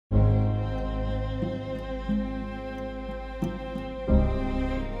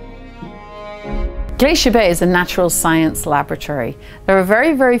Glacier Bay is a natural science laboratory. There are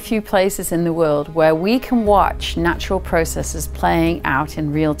very, very few places in the world where we can watch natural processes playing out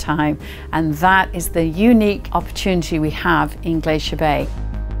in real time, and that is the unique opportunity we have in Glacier Bay.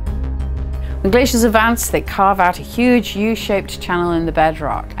 When glaciers advance, they carve out a huge U-shaped channel in the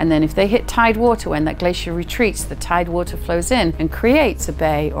bedrock, and then if they hit tidewater when that glacier retreats, the tidewater flows in and creates a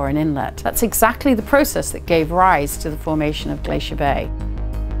bay or an inlet. That's exactly the process that gave rise to the formation of Glacier Bay.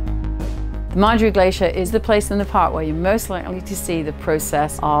 The Marjorie Glacier is the place in the park where you're most likely to see the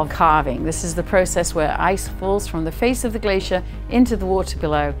process of calving. This is the process where ice falls from the face of the glacier into the water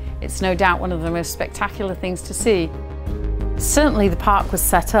below. It's no doubt one of the most spectacular things to see. Certainly the park was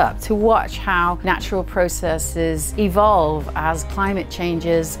set up to watch how natural processes evolve as climate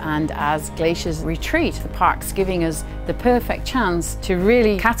changes and as glaciers retreat. The park's giving us the perfect chance to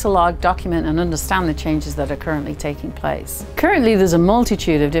really catalogue, document and understand the changes that are currently taking place. Currently there's a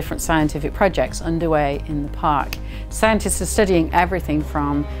multitude of different scientific projects underway in the park. Scientists are studying everything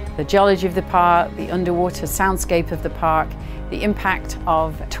from the geology of the park, the underwater soundscape of the park, the impact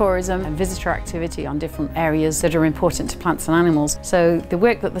of tourism and visitor activity on different areas that are important to plants and animals. So the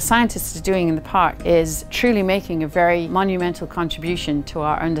work that the scientists are doing in the park is truly making a very monumental contribution to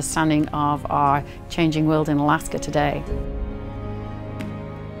our understanding of our changing world in Alaska today.